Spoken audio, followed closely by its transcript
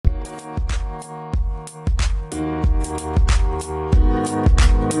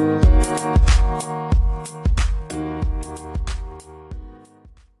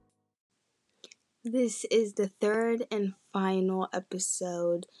This is the third and final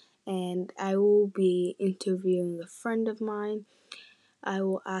episode, and I will be interviewing a friend of mine. I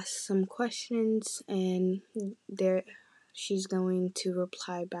will ask some questions, and she's going to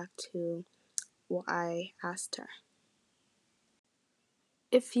reply back to what I asked her.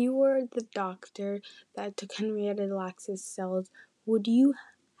 If you were the doctor that took Henrietta Lacks's cells, would you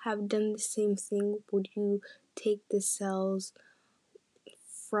have done the same thing? Would you take the cells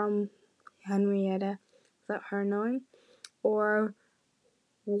from Henrietta without her knowing? Or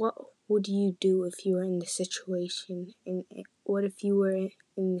what would you do if you were in the situation? And what if you were in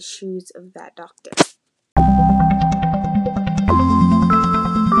the shoes of that doctor?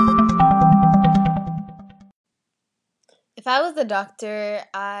 If I was the doctor,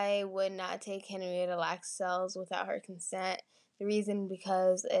 I would not take Henrietta Lacks cells without her consent. The reason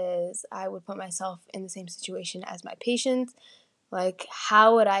because is I would put myself in the same situation as my patients. Like,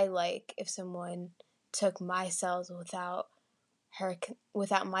 how would I like if someone took my cells without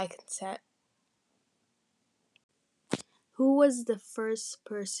my consent? Who was the first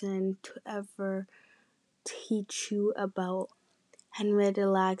person to ever teach you about Henrietta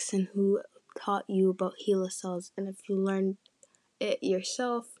Lacks, and who taught you about HeLa cells? And if you learned it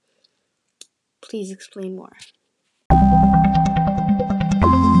yourself, please explain more.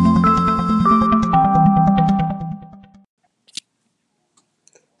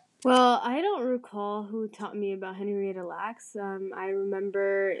 Well, I don't recall who taught me about Henrietta Lacks. I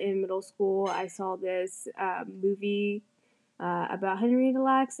remember in middle school I saw this movie about Henrietta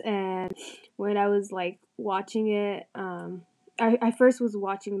Lacks, and when I was watching it, I first was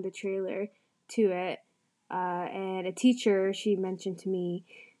watching the trailer to it, and a teacher, she mentioned to me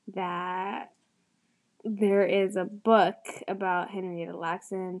that there is a book about Henrietta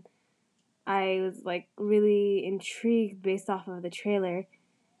Lacks, and I was really intrigued based off of the trailer.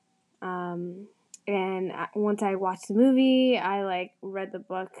 And once I watched the movie, I read the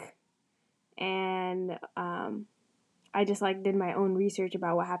book, and I just did my own research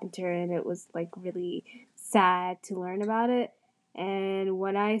about what happened to her, and it was really sad to learn about it. And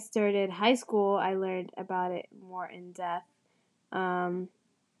when I started high school, I learned about it more in depth.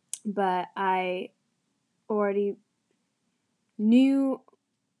 But I already knew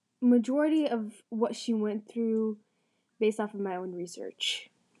majority of what she went through based off of my own research.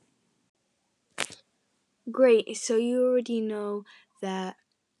 Great, so you already know that,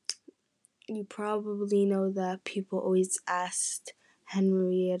 you probably know that people always asked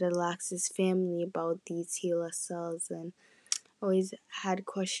Henrietta Lacks's family about these HeLa cells, and always had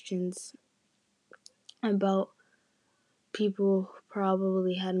questions about, people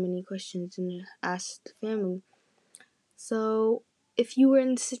probably had many questions and asked the family. So if you were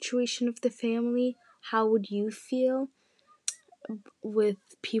in the situation of the family, how would you feel with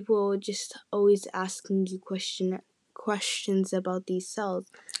people just always asking you questions about these cells?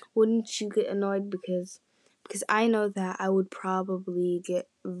 Wouldn't you get annoyed? Because I know that I would probably get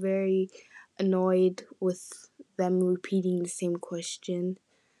very annoyed with them repeating the same question.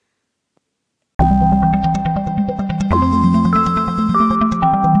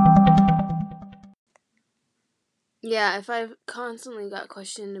 Yeah, if I constantly got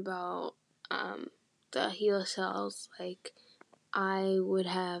questioned about the HeLa cells, I would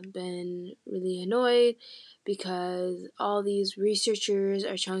have been really annoyed because all these researchers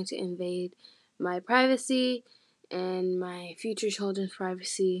are trying to invade my privacy and my future children's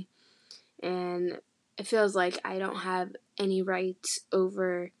privacy, and it feels like I don't have any rights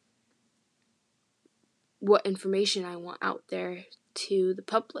over what information I want out there to the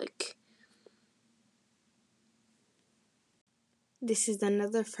public. This is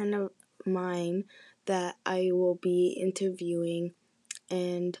another friend of mine that I will be interviewing,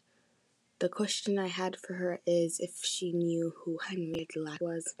 and the question I had for her is if she knew who Henrietta Lacks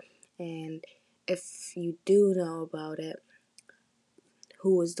was, and if you do know about it,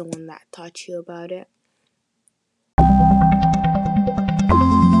 who was the one that taught you about it?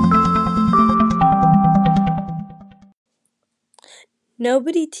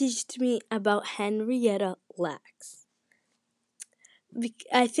 Nobody teached me about Henrietta Lacks.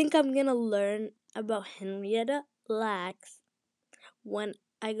 I think I'm gonna learn about Henrietta Lacks when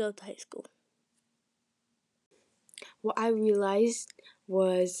I go to high school. What I realized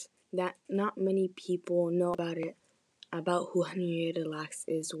was that not many people know about who Henrietta Lacks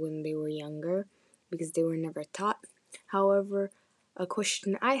is when they were younger, because they were never taught. However, a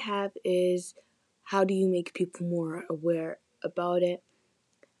question I have is, how do you make people more aware about it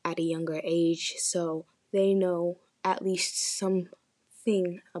at a younger age so they know at least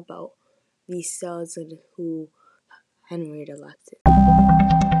something about these cells and who Henrietta Lacks is?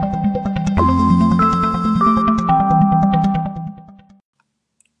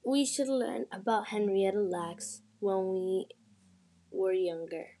 we should learn about Henrietta Lacks when we were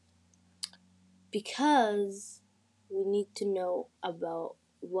younger because we need to know about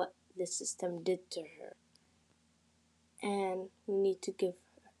what the system did to her. And we need to give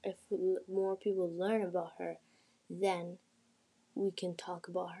her, if more people learn about her, then we can talk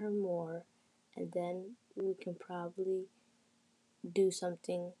about her more, and then we can probably do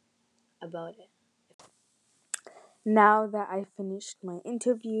something about it. Now that I finished my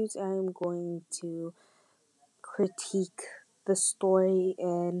interviews, I'm going to critique the story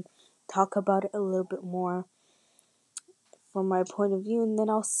and talk about it a little bit more from my point of view, and then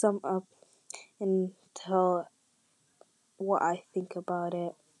I'll sum up and tell what I think about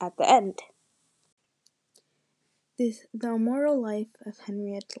it at the end. The Immortal Life of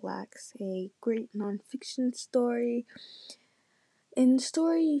Henrietta Lacks, a great nonfiction story. In the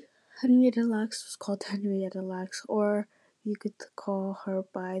story, Henrietta Lacks was called Henrietta Lacks, or you could call her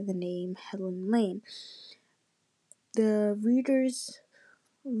by the name Helen Lane. The readers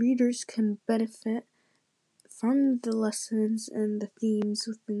can benefit from the lessons and the themes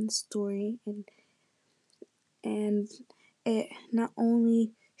within the story, and it not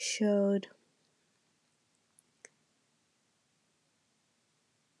only showed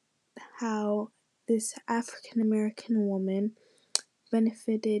how this African American woman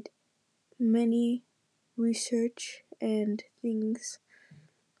benefited many research and things,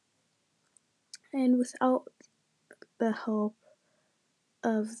 and without the help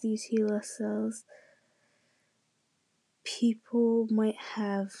of these HeLa cells, people might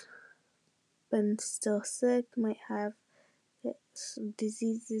have been still sick, might have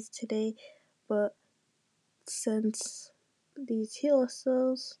diseases today, but since these HeLa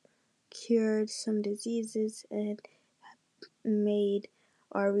cells cured some diseases and made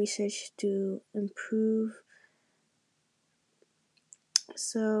our research to improve.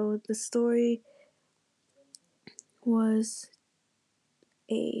 So the story was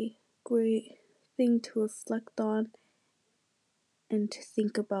a great thing to reflect on and to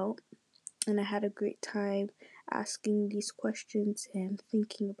think about, and I had a great time asking these questions and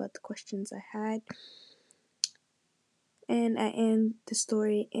thinking about the questions I had. And at the end, the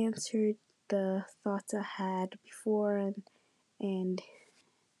story answered the thoughts I had before, and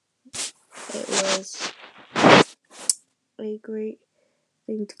it was a great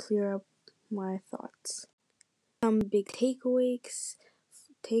thing to clear up my thoughts. Some big takeaways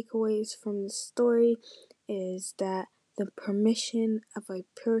from the story is that the permission of a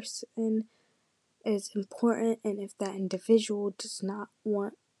person is important, and if that individual does not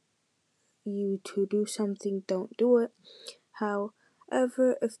want you to do something, don't do it.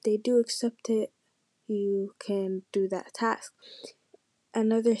 However, if they do accept it, you can do that task.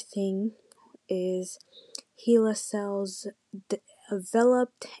 Another thing is HeLa cells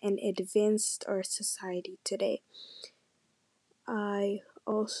developed and advanced our society today. I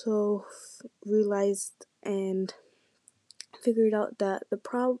also realized and figured out that the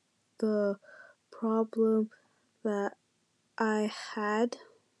problem that I had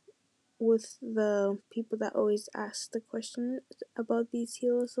with the people that always ask the question about these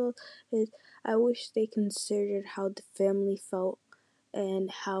HeLa cells is I wish they considered how the family felt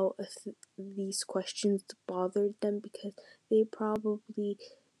and how if these questions bothered them, because they probably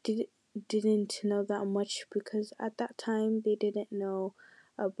didn't know that much, because at that time they didn't know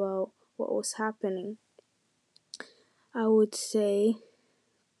about what was happening. I would say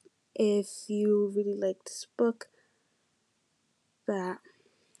if you really like this book, that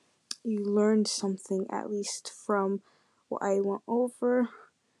you learned something at least from what I went over,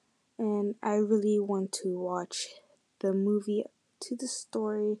 and I really want to watch the movie to the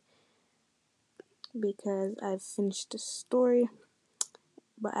story because I've finished the story,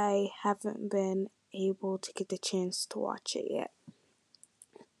 but I haven't been able to get the chance to watch it yet.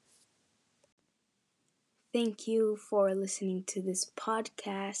 Thank you for listening to this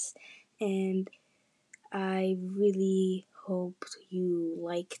podcast, and I really hope you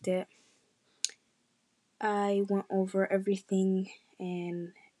liked it. I went over everything,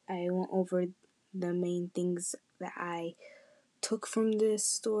 and I went over the main things that I took from this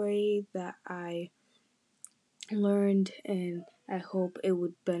story, that I learned, and I hope it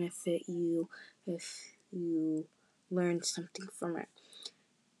would benefit you if you learned something from it.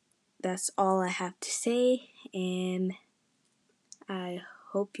 That's all I have to say, and I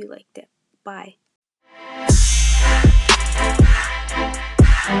hope you liked it. Bye.